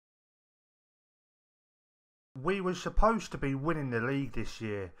We were supposed to be winning the league this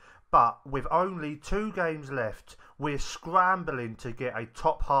year, but with only 2 games left, we're scrambling to get a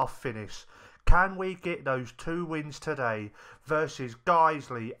top half finish. Can we get those 2 wins today versus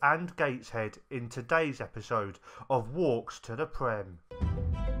Guiseley and Gateshead in today's episode of Walks to the Prem?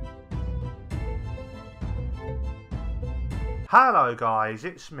 Hello guys,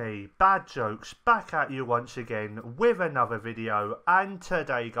 it's me, Bad Jokes, back at you once again with another video, and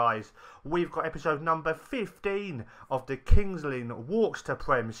today guys, we've got episode number 15 of the Kings Lynn Walks to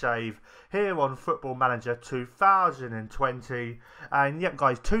Prem save here on Football Manager 2020, and yep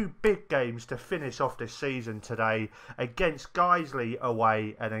guys, 2 big games to finish off this season today against Guiseley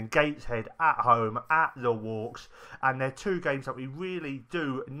away and then Gateshead at home at the Walks, and they're 2 games that we really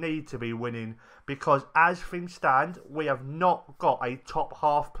do need to be winning because as things stand, we have not got a top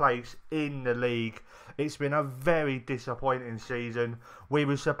half place in the league. It's been a very disappointing season. We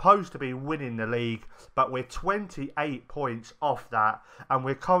were supposed to be winning the league, but we're 28 points off that, and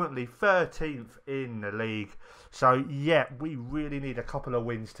we're currently 13th in the league. So yeah, we really need a couple of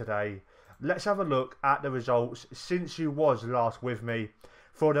wins today. Let's have a look at the results since you was last with me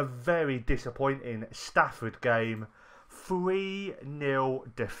for the very disappointing Stafford game.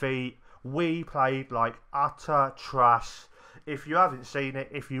 3-0 defeat. We played like utter trash. If you haven't seen it,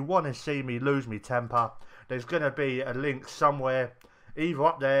 if you want to see me lose my temper, there's going to be a link somewhere, either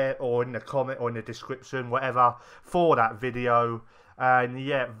up there or in the comment or in the description, whatever, for that video. And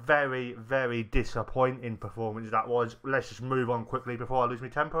yeah, very, very disappointing performance that was. Let's just move on quickly before I lose my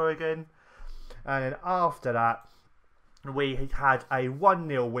temper again. And then after that, we had a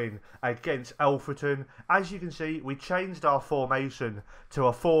 1-0 win against Alfreton. As you can see, we changed our formation to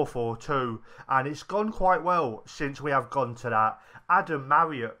a 4-4-2, and it's gone quite well since we have gone to that. Adam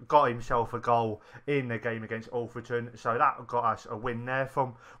Marriott got himself a goal in the game against Alfreton, so that got us a win there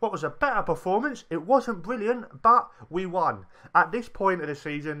from what was a better performance. It wasn't brilliant, but we won. At this point of the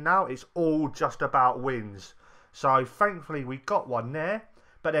season now, it's all just about wins. So thankfully we got one there.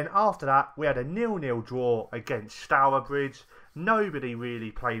 But then after that, we had a 0-0 draw against Stourbridge. Nobody really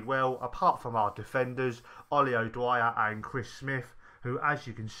played well, apart from our defenders, Ollie O'Dwyer and Chris Smith, who, as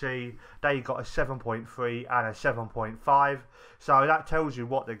you can see, they got a 7.3 and a 7.5. So that tells you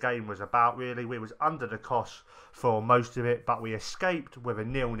what the game was about, really. We was under the cosh for most of it, but we escaped with a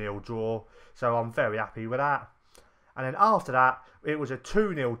 0-0 draw. So I'm very happy with that. And then after that, it was a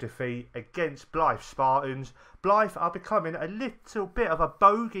 2-0 defeat against Blythe Spartans. Blythe are becoming a little bit of a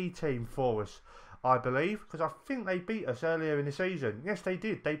bogey team for us, I believe, because I think they beat us earlier in the season. Yes, they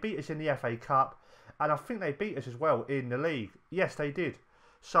did. They beat us in the FA Cup, and I think they beat us as well in the league. Yes, they did.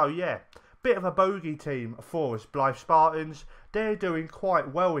 So, yeah, bit of a bogey team for us, Blythe Spartans. They're doing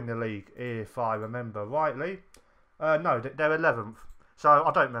quite well in the league, if I remember rightly. No, they're 11th. So,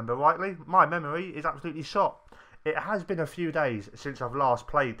 I don't remember rightly. My memory is absolutely shot. It has been a few days since I've last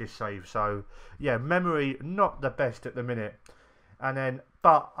played this save, so yeah, memory not the best at the minute. And then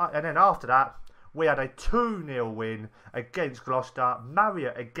after that, we had a 2-0 win against Gloucester.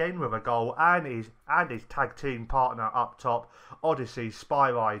 Marriott again with a goal, and his tag team partner up top, Odyssey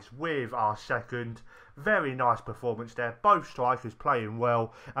Spyrides, with our second. Very nice performance there. Both strikers playing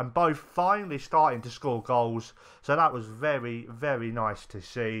well, and both finally starting to score goals. So that was very, very nice to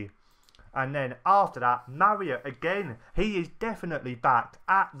see. And then after that, Marriott again, he is definitely back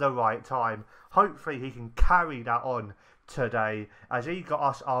at the right time. Hopefully he can carry that on today, as he got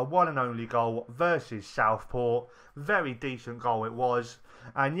us our one and only goal versus Southport. Very decent goal it was.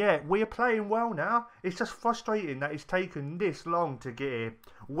 And yeah, we are playing well now. It's just frustrating that it's taken this long to get here.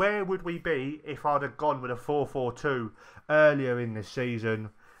 Where would we be if I'd have gone with a 4-4-2 earlier in the season?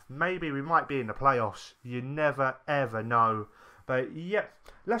 Maybe we might be in the playoffs. You never ever know. But yeah,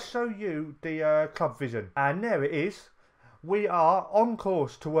 let's show you the club vision. And there it is. We are on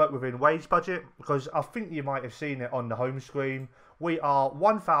course to work within wage budget, because I think you might have seen it on the home screen. We are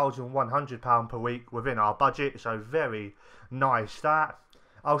 £1,100 per week within our budget, so very nice that.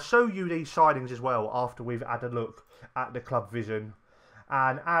 I'll show you these signings as well after we've had a look at the club vision.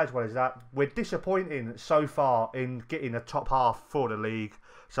 And as well as that, we're disappointing so far in getting a top half for the league.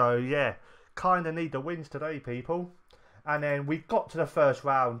 So yeah, kind of need the wins today, people. And then we got to the first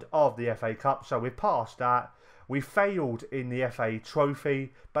round of the FA Cup, so we passed that. We failed in the FA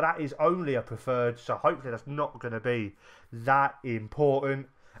Trophy, but that is only a preferred, so hopefully that's not going to be that important.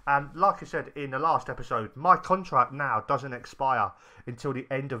 And like I said in the last episode, my contract now doesn't expire until the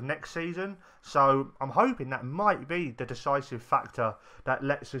end of next season, so I'm hoping that might be the decisive factor that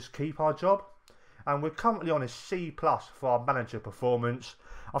lets us keep our job. And we're currently on a C+ for our manager performance.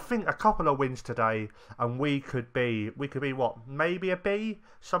 I think a couple of wins today, and we could be what, maybe a B,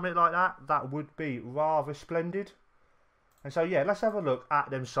 something like that. That would be rather splendid. And so yeah, let's have a look at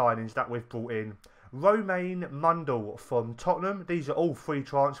them signings that we've brought in. Romain Mundle from Tottenham. These are all free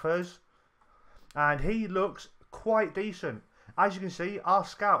transfers, and he looks quite decent. As you can see, our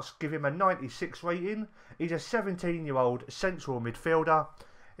scouts give him a 96 rating. He's a 17-year-old central midfielder.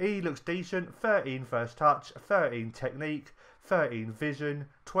 He looks decent. 13 first touch, 13 technique, 13 vision,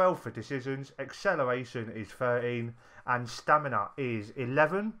 12 for decisions, acceleration is 13, and stamina is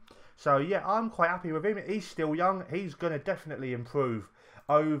 11. So yeah, I'm quite happy with him. He's still young. He's going to definitely improve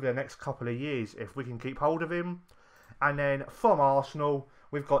over the next couple of years if we can keep hold of him. And then from Arsenal,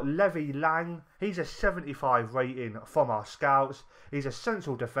 we've got Levi Lang. He's a 75 rating from our scouts. He's a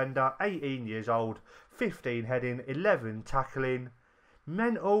central defender, 18 years old, 15 heading, 11 tackling.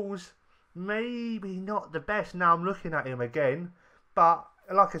 Mentals, maybe not the best now I'm looking at him again. But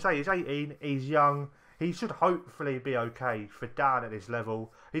like I say, he's 18, he's young. He should hopefully be okay for down at this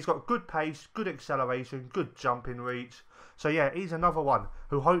level. He's got good pace, good acceleration, good jumping reach. So yeah, he's another one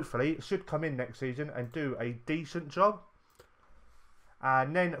who hopefully should come in next season and do a decent job.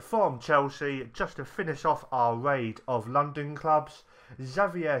 And then from Chelsea, just to finish off our raid of London clubs,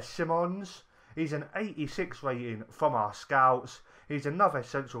 Xavier Simons. He's an 86 rating from our scouts. He's another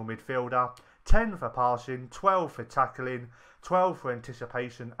central midfielder. 10 for passing, 12 for tackling, 12 for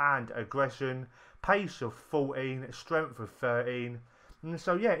anticipation and aggression. Pace of 14, strength of 13. And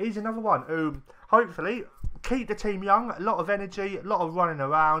so yeah, he's another one who hopefully keep the team young. A lot of energy, a lot of running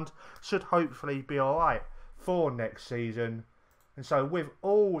around. Should hopefully be alright for next season. And so with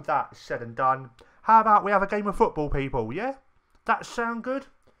all that said and done, how about we have a game of football, people? Yeah? That sound good?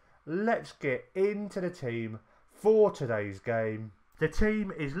 Let's get into the team for today's game. The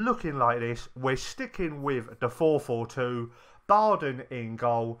team is looking like this. We're sticking with the 4-4-2. Barden in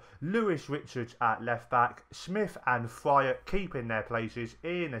goal, Lewis Richards at left back, Smith and Fryer keeping their places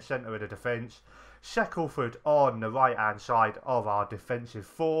in the centre of the defence, Shackelford on the right hand side of our defensive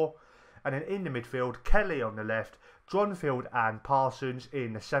four, and then in the midfield, Kelly on the left, Dronfield and Parsons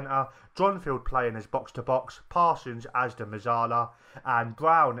in the centre, Dronfield playing as box to box, Parsons as the Mazzala, and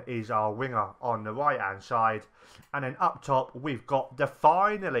Brown is our winger on the right hand side. And then up top we've got the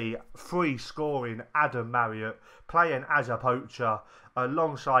finally free scoring Adam Marriott playing as a poacher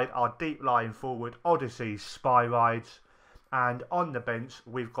alongside our deep lying forward Odyssey Spy Rides. And on the bench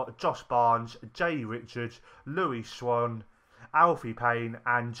we've got Josh Barnes, Jay Richards, Louis Swan, Alfie Payne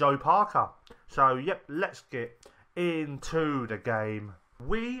and Joe Parker. So yep, let's get into the game.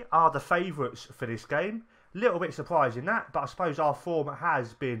 We are the favourites for this game. Little bit surprising that, but I suppose our form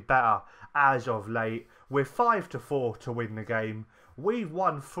has been better as of late. We're 5-4 to win the game. We've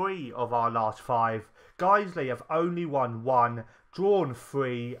won 3 of our last 5. Guiseley have only won 1, drawn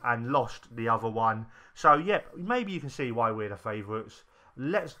 3 and lost the other 1. So yep, maybe you can see why we're the favourites.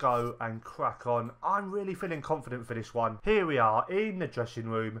 Let's go and crack on. I'm really feeling confident for this one. Here we are in the dressing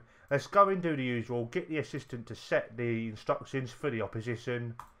room. Let's go and do the usual. Get the assistant to set the instructions for the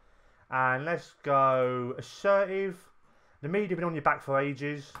opposition. And let's go assertive. The media have been on your back for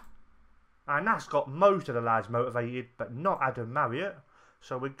ages. And that's got most of the lads motivated, but not Adam Marriott.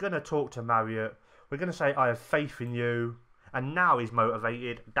 So we're going to talk to Marriott. We're going to say, I have faith in you. And now he's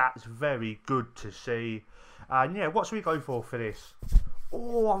motivated. That's very good to see. And yeah, what should we go for this?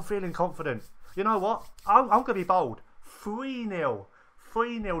 Oh, I'm feeling confident. You know what? I'm going to be bold. 3-0.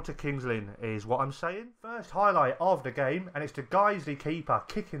 3-0 to Kings Lynn is what I'm saying. First highlight of the game, and it's the Guiseley keeper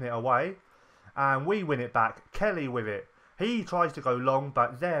kicking it away. And we win it back. Kelly with it. He tries to go long,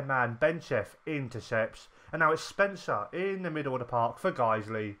 but their man Benchef intercepts. And now it's Spencer in the middle of the park for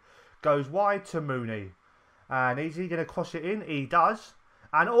Guiseley. Goes wide to Mooney. And is he going to cross it in? He does.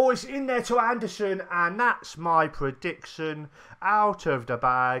 And oh, it's in there to Anderson. And that's my prediction. Out of the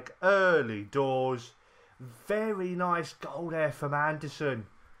bag. Early doors. Very nice goal there from Anderson.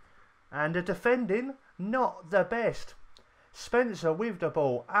 And the defending, not the best. Spencer with the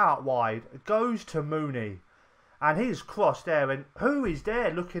ball out wide. Goes to Mooney. And he's crossed there. And who is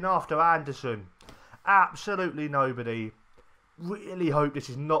there looking after Anderson? Absolutely nobody. Really hope this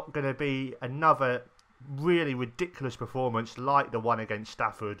is not going to be another really ridiculous performance like the one against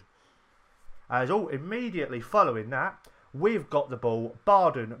Stafford. As all immediately following that, we've got the ball.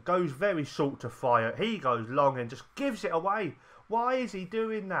 Barden goes very short to Fryer. He goes long and just gives it away. Why is he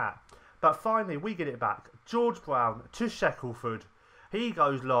doing that? But finally we get it back. George Brown to Shackelford. He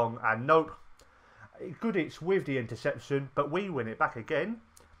goes long and nope. Goodits with the interception, but we win it back again.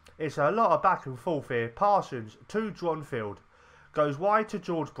 It's a lot of back and forth here. Parsons to Dronfield. Goes wide to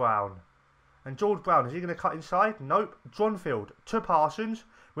George Brown. And George Brown, is he going to cut inside? Nope. Dronfield to Parsons.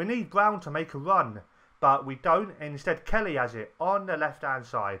 We need Brown to make a run, but we don't. Instead, Kelly has it on the left-hand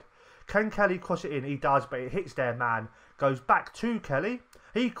side. Can Kelly cross it in? He does, but it hits their man. Goes back to Kelly.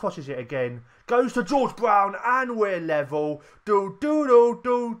 He crosses it again. Goes to George Brown, and we're level. Do do do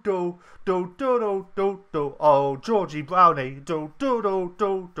do do do do do do do. Oh, Georgie Brownie. Do do do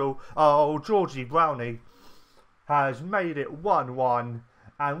do do. Oh, Georgie Brownie has made it 1-1.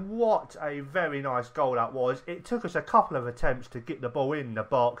 And what a very nice goal that was. It took us a couple of attempts to get the ball in the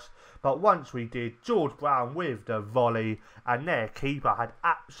box, but once we did, George Brown with the volley, and their keeper had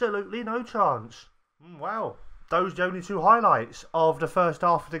absolutely no chance. Well, those are the only 2 highlights of the first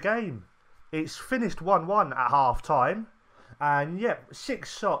half of the game. It's finished 1-1 at half time, and yep,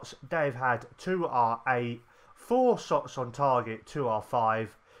 6 shots they've had, 2 are 8, 4 shots on target, 2 are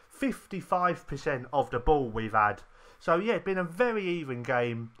 5, 55% of the ball we've had. So yeah, it's been a very even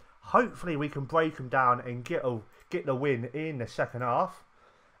game. Hopefully we can break them down and get the win in the second half.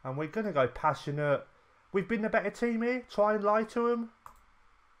 And we're going to go passionate. We've been the better team here. Try and lie to them.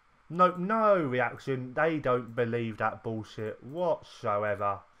 Nope, no reaction. They don't believe that bullshit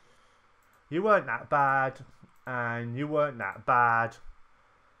whatsoever. You weren't that bad. And you weren't that bad.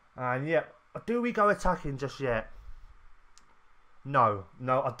 And yeah, do we go attacking just yet? No,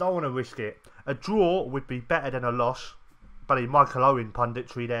 I don't want to risk it. A draw would be better than a loss. Buddy, Michael Owen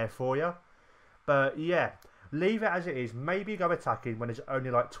punditry there for you. But yeah, leave it as it is. Maybe go attacking when there's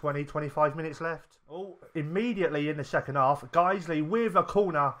only like 20-25 minutes left. Oh, immediately in the second half, Guiseley with a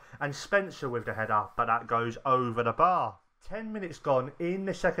corner and Spencer with the header. But that goes over the bar. 10 minutes gone in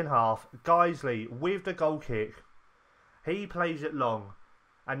the second half. Guiseley with the goal kick. He plays it long.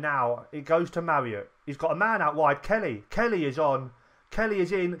 And now it goes to Marriott. He's got a man out wide. Kelly is on. Kelly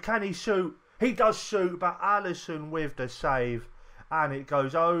is in. Can he shoot? He does shoot, but Allison with the save. And it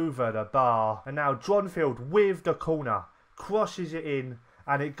goes over the bar. And now Dronfield with the corner. Crosses it in.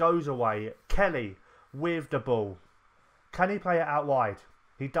 And it goes away. Kelly with the ball. Can he play it out wide?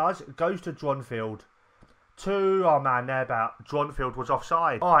 He does. It goes to Dronfield. Oh man, there about Dronfield was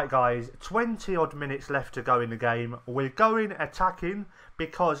offside. Alright guys, 20 odd minutes left to go in the game. We're going attacking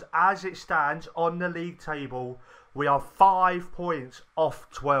because as it stands on the league table, we are 5 points off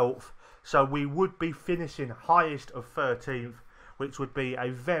 12th. So we would be finishing highest of 13th, which would be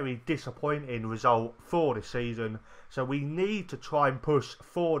a very disappointing result for the season. So we need to try and push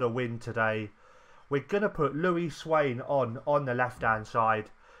for the win today. We're going to put Louis Swain on the left hand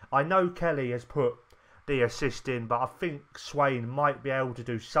side. I know Kelly has put the assist in, but I think Swain might be able to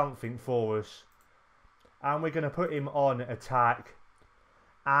do something for us. And we're going to put him on attack.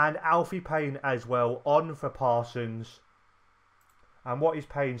 And Alfie Payne as well on for Parsons. And what is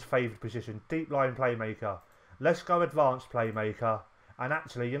Payne's favourite position? Deep line playmaker. Let's go advanced playmaker. And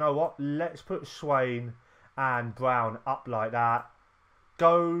actually, you know what? Let's put Swain and Brown up like that.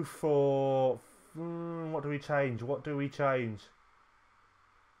 Go for... what do we change?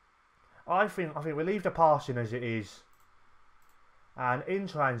 I think we leave the passing as it is. And in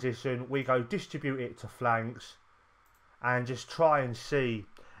transition, we go distribute it to flanks. And just try and see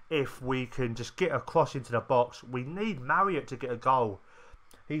if we can just get across into the box. We need Marriott to get a goal.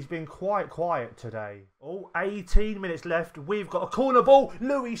 He's been quite quiet today. Oh, 18 minutes left. We've got a corner ball.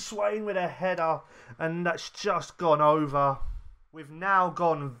 Louis Swain with a header. And that's just gone over. We've now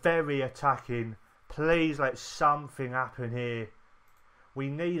gone very attacking. Please let something happen here. We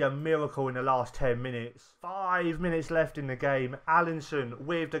need a miracle in the last 10 minutes. 5 minutes left in the game. Allinson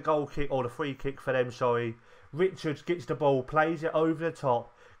with the goal kick, or the free kick for them, sorry. Richards gets the ball, plays it over the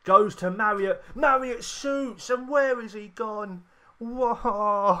top. Goes to Marriott. Marriott shoots, and where has he gone?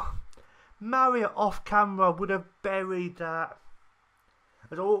 Whoa. Marriott off camera would have buried that.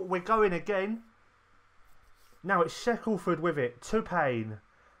 We're going again. Now it's Shackelford with it to Payne.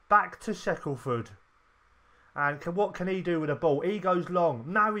 Back to Shackelford. And what can he do with the ball? He goes long.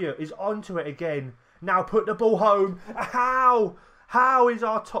 Marriott is onto it again. Now put the ball home. How? How is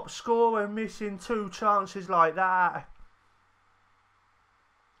our top scorer missing 2 chances like that?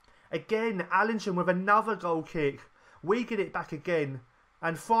 Again, Allinson with another goal kick. We get it back again.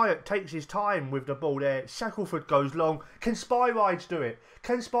 And Fryatt takes his time with the ball there. Shackelford goes long. Can Spyrides do it?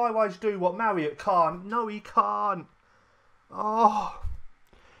 Can Spyrides do what Marriott can't? No, he can't. Oh,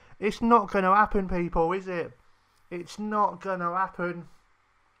 it's not going to happen, people, is it? It's not going to happen.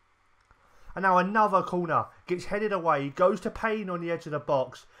 And now another corner. Gets headed away. Goes to Payne on the edge of the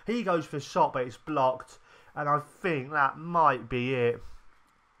box. He goes for a shot, but it's blocked. And I think that might be it.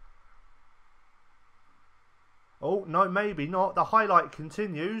 Oh, no, maybe not. The highlight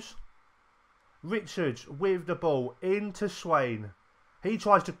continues. Richards with the ball into Swain. He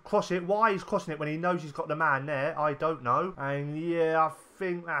tries to cross it. Why he's crossing it when he knows he's got the man there, I don't know. And yeah, I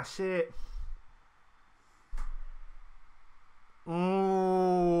think that's it.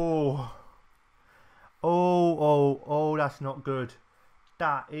 Oh, that's not good.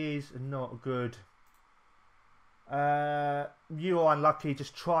 That is not good. You are unlucky.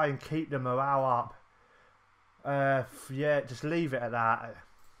 Just try and keep the morale up. Yeah, just leave it at that.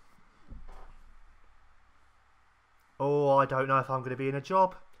 Oh, I don't know if I'm going to be in a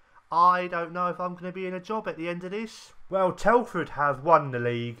job. I don't know if I'm going to be in a job at the end of this. Well, Telford have won the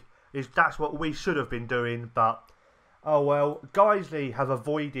league. That's what we should have been doing, but oh well. Guiseley have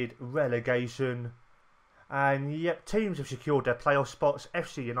avoided relegation. And yep, teams have secured their playoff spots.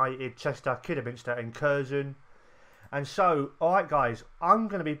 FC United, Chester, Kidderminster and Curzon. And so, alright guys, I'm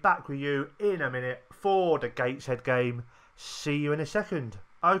going to be back with you in a minute for the Gateshead game. See you in a second.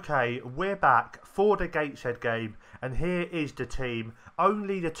 Okay, we're back for the Gateshead game, and here is the team.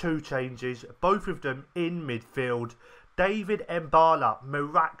 Only the two changes, both of them in midfield. David Mbala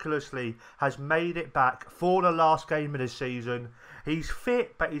miraculously has made it back for the last game of the season. He's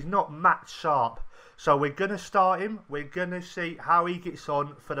fit, but he's not match sharp. So we're going to start him. We're going to see how he gets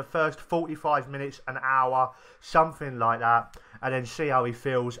on for the first 45 minutes, an hour, something like that. And then see how he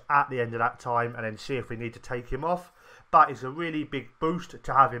feels at the end of that time, and then see if we need to take him off. But it's a really big boost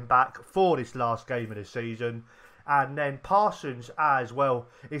to have him back for this last game of the season. And then Parsons as well.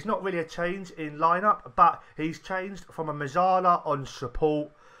 It's not really a change in lineup, but he's changed from a Mazzala on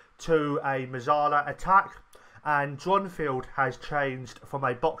support to a Mazzala attack. And Dronfield has changed from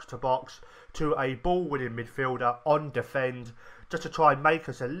a box-to-box to a ball-winning midfielder on defend, just to try and make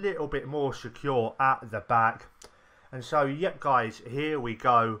us a little bit more secure at the back. And so, yep guys, here we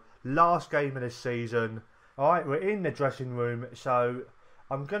go. Last game of the season. Alright, we're in the dressing room, so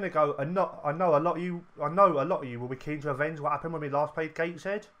I'm gonna go. I know a lot of you will be keen to avenge what happened when we last played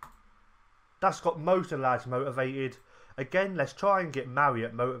Gateshead. That's got most of the lads motivated. Again, let's try and get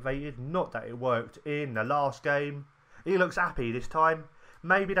Marriott motivated. Not that it worked in the last game. He looks happy this time.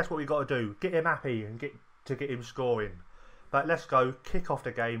 Maybe that's what we got to do. Get him happy and get him scoring. But let's go. Kick off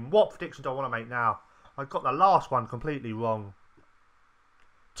the game. What prediction do I want to make now? I got the last one completely wrong.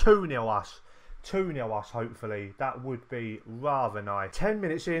 2-0 us. 2-0 us, hopefully. That would be rather nice. 10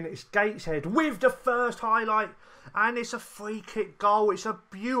 minutes in, it's Gateshead with the first highlight. And it's a free kick goal. It's a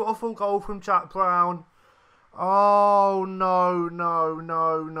beautiful goal from Jack Brown. Oh, no, no,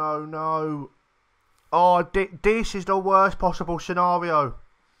 no, no, no. Oh, this is the worst possible scenario.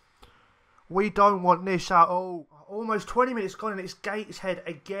 We don't want this at all. Almost 20 minutes gone and it's Gateshead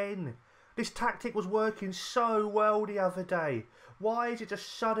again. This tactic was working so well the other day. Why has it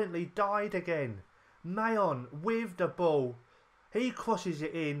just suddenly died again? Mayon with the ball. He crosses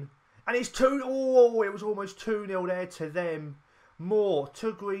it in. And it's 2... Oh, it was almost 2-0 there to them. Moore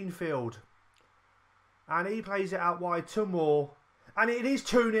to Greenfield. And he plays it out wide to Moore. And it is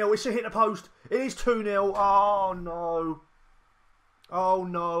 2-0. It's a hit the post. It is 2-0. Oh, no. Oh,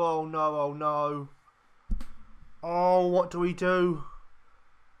 no. Oh, no. Oh, no. Oh, what do we do?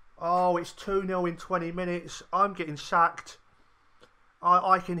 Oh, it's 2-0 in 20 minutes. I'm getting sacked.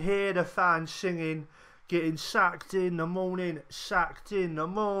 I can hear the fans singing. Getting sacked in the morning. Sacked in the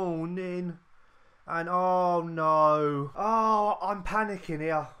morning. And oh, no. Oh, I'm panicking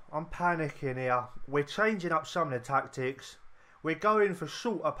here. I'm panicking here. We're changing up some of the tactics. We're going for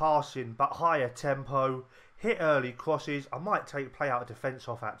shorter passing but higher tempo. Hit early crosses. I might play out of defence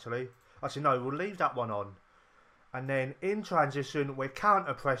off actually. Actually no, we'll leave that one on. And then in transition we're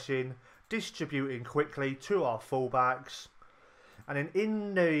counter pressing, distributing quickly to our fullbacks. And then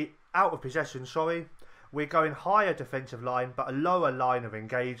in the out of possession, we're going higher defensive line but a lower line of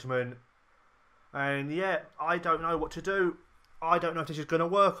engagement. And yeah, I don't know what to do. I don't know if this is going to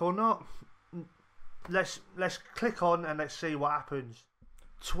work or not. Let's click on and let's see what happens.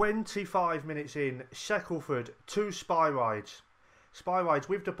 25 minutes in, Shackelford to Spyrides. Spyrides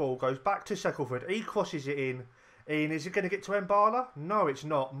with the ball goes back to Shackelford. He crosses it in. Ian, is it going to get to Mbala? No, it's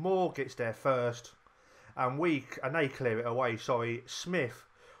not. Moore gets there first. And they clear it away, sorry. Smith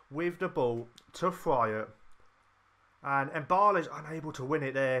with the ball to Fryatt. And Mbala's unable to win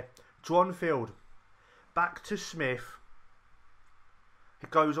it there. Dronfield back to Smith. It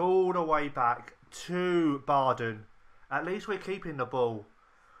goes all the way back to Barden. At least we're keeping the ball.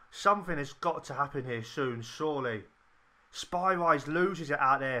 Something has got to happen here soon, surely. Spyrise loses it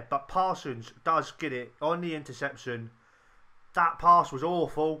out there, but Parsons does get it on the interception. That pass was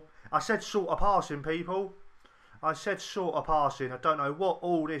awful. I said sort of passing, people. I said sort of passing. I don't know what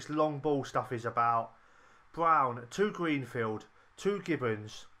all this long ball stuff is about. Brown to Greenfield to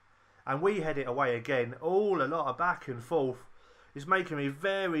Gibbons. And we head it away again. All a lot of back and forth. is making me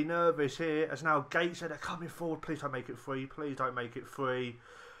very nervous here, as now Gateshead are coming forward. Please don't make it free. Please don't make it free.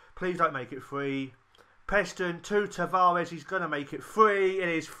 Please don't make it free. Preston to Tavares. He's going to make it free. It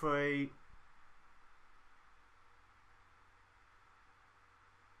is free.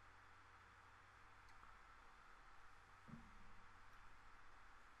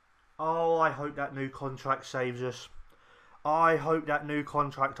 Oh, I hope that new contract saves us. I hope that new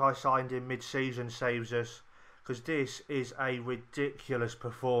contract I signed in mid-season saves us. Because this is a ridiculous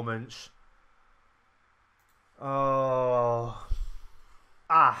performance. Oh.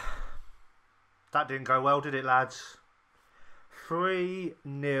 That didn't go well, did it, lads?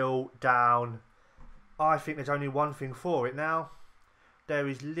 3-0 down. I think there's only one thing for it now. There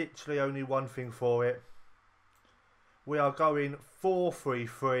is literally only one thing for it. We are going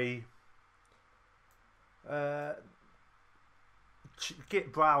 4-3-3.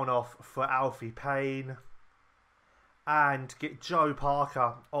 Get Brown off for Alfie Payne. And get Joe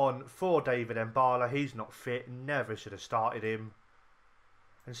Parker on for David Mbala. He's not fit. Never should have started him.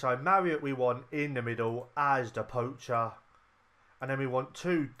 And so Marriott we want in the middle as the poacher. And then we want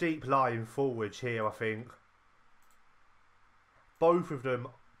 2 deep lying forwards here, I think. Both of them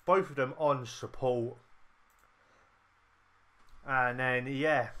on support. And then,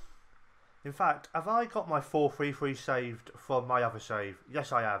 yeah. In fact, have I got my 4-3-3 saved from my other save?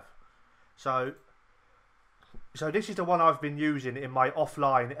 Yes, I have. So this is the one I've been using in my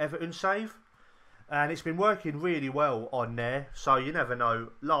offline Everton save. And it's been working really well on there. So you never know.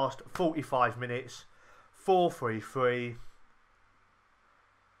 Last 45 minutes. 4-3-3.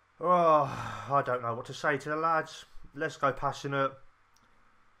 Oh, I don't know what to say to the lads. Let's go passionate.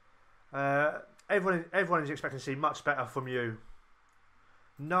 Everyone is expecting to see much better from you.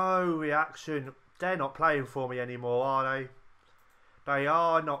 No reaction. They're not playing for me anymore, are they? They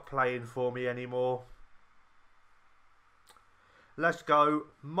are not playing for me anymore. Let's go.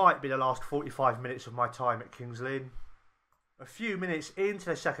 Might be the last 45 minutes of my time at Kings Lynn. A few minutes into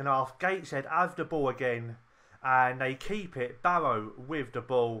the second half, Gateshead have the ball again. And they keep it. Barrow with the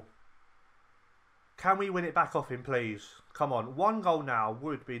ball. Can we win it back off him, please? Come on. 1 goal now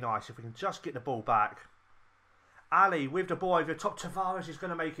would be nice if we can just get the ball back. Ali with the ball over the top. Tavares is going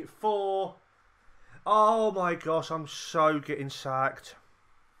to make it 4. Oh my gosh, I'm so getting sacked.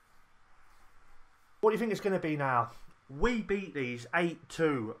 What do you think it's going to be now? We beat these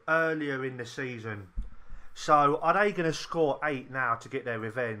 8-2 earlier in the season. So are they going to score 8 now to get their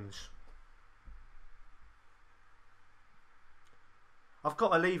revenge? I've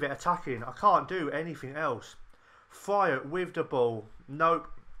got to leave it attacking. I can't do anything else. Fryer with the ball. Nope.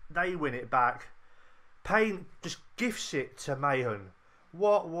 They win it back. Payne just gifts it to Mahon.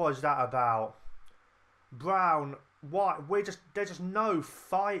 What was that about? Brown. What? There's just no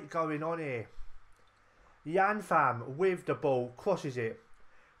fight going on here. Yanfam with the ball. Crosses it.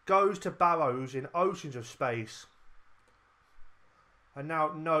 Goes to Barrows in oceans of space. And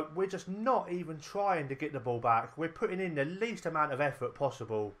now, no, we're just not even trying to get the ball back. We're putting in the least amount of effort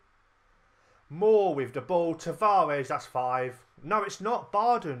possible. Moore with the ball. Tavares, that's 5. No, it's not.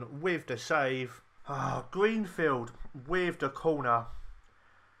 Barden with the save. Greenfield with the corner.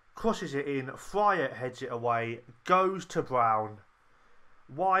 Crosses it in. Fryer heads it away. Goes to Brown.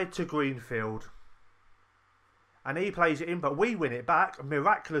 Wide to Greenfield. And he plays it in, but we win it back.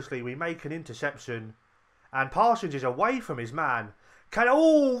 Miraculously, we make an interception. And Parsons is away from his man.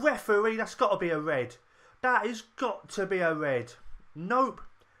 Oh, referee, that's got to be a red. That has got to be a red. Nope.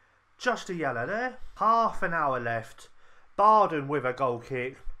 Just a yellow there. Half an hour left. Barden with a goal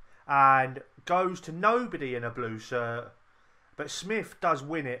kick. And goes to nobody in a blue shirt. But Smith does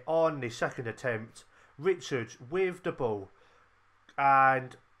win it on the second attempt. Richards with the ball.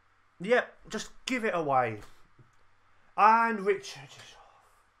 And, yep, just give it away. And Richards is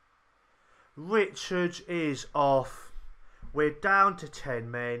off. Richards is off. We're down to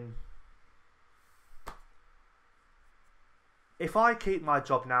 10 men. If I keep my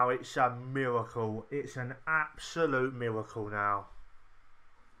job now, it's a miracle. It's an absolute miracle now.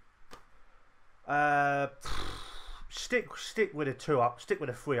 Stick with a 2 up. Stick with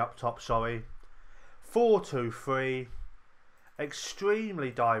a 3 up top, sorry. 4-2-3.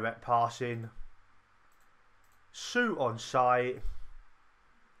 Extremely direct passing. Suit on sight.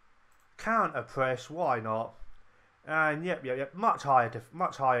 Counter press, why not? And yep. Much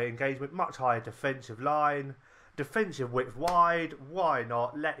higher engagement, much higher defensive line, defensive width wide. Why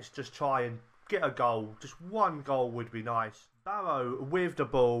not? Let's just try and get a goal. Just 1 goal would be nice. Barrow with the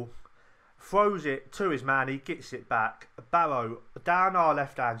ball, throws it to his man. He gets it back. Barrow down our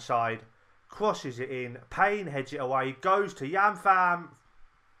left hand side, crosses it in. Payne heads it away. Goes to Yanfam.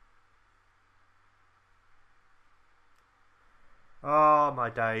 Oh my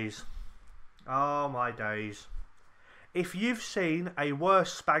days. Oh my days. If you've seen a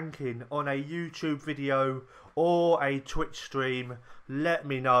worse spanking on a YouTube video or a Twitch stream, let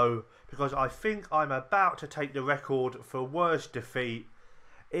me know, because I think I'm about to take the record for worst defeat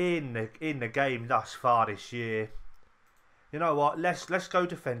in the game thus far this year. You know what? Let's go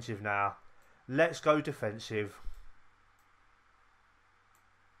defensive now. Let's go defensive.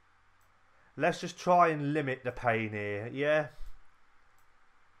 Let's just try and limit the pain here, yeah?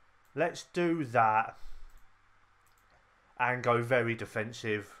 Let's do that. And go very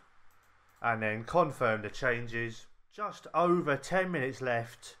defensive. And then confirm the changes. Just over 10 minutes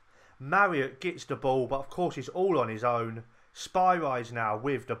left. Marriott gets the ball, but of course he's all on his own. Spyrise now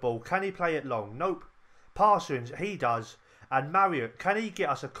with the ball. Can he play it long? Nope. Parsons, he does. And Marriott, can he get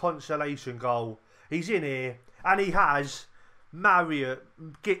us a consolation goal? He's in here. And he has. Marriott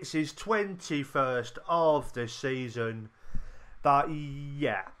gets his 21st of the season. But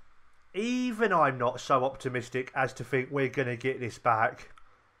yeah, even I'm not so optimistic as to think we're going to get this back.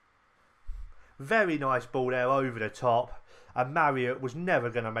 Very nice ball there over the top. And Marriott was never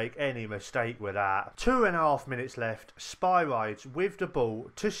going to make any mistake with that. 2.5 minutes left. Spyrise with the ball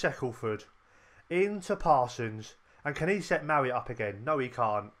to Shackelford. Into Parsons. And can he set Marriott up again? No, he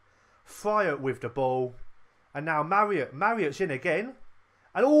can't. Fryatt with the ball. And now Marriott's in again.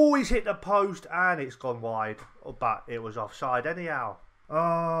 And always hit the post. And it's gone wide. But it was offside anyhow.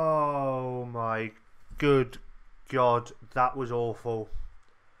 Oh my good God. That was awful.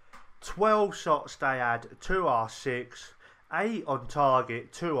 12 shots they had to our 6. 8 on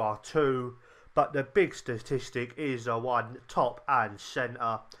target to our 2. But the big statistic is a 1 top and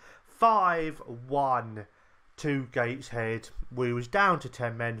centre. 5-1 to Gateshead. We was down to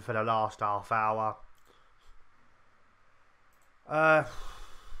 10 men for the last half hour.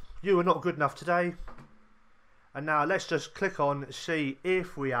 You were not good enough today. And now let's just click on see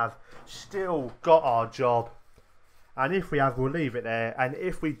if we have still got our job. And if we have, we'll leave it there. And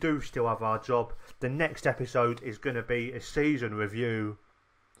if we do still have our job, the next episode is going to be a season review.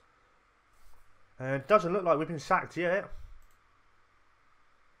 And it doesn't look like we've been sacked yet.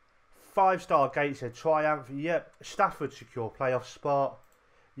 5-star Gateshead triumph. Yep. Stafford secure playoff spot.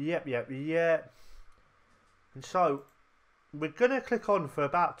 Yep. And so we're going to click on for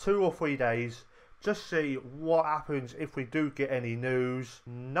about 2 or 3 days. Just see what happens if we do get any news.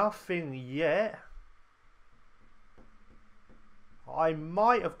 Nothing yet. I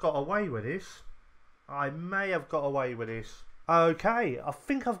might have got away with this. I may have got away with this. Okay, I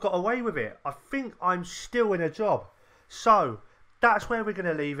think I've got away with it. I think I'm still in a job. So, that's where we're going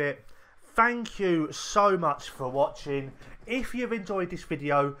to leave it. Thank you so much for watching. If you've enjoyed this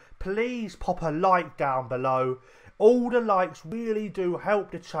video, please pop a like down below. All the likes really do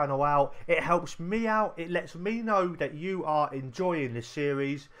help the channel out. It helps me out. It lets me know that you are enjoying the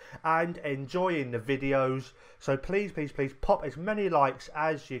series and enjoying the videos. So please pop as many likes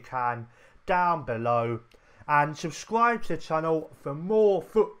as you can down below. And subscribe to the channel for more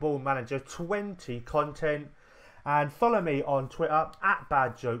Football Manager 20 content. And follow me on Twitter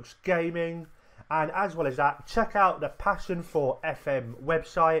 @BadJokesGaming. And as well as that, check out the Passion for FM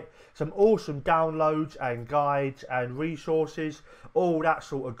website. Some awesome downloads and guides and resources. All that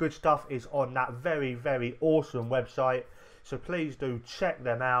sort of good stuff is on that very awesome website. So please do check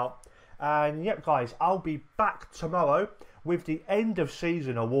them out. And yep guys, I'll be back tomorrow with the end of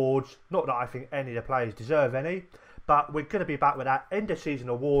season awards. Not that I think any of the players deserve any. But we're going to be back with that end of season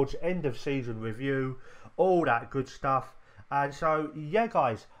awards, end of season review. All that good stuff. And so, yeah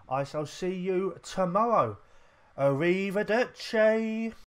guys, I shall see you tomorrow. Arrivederci.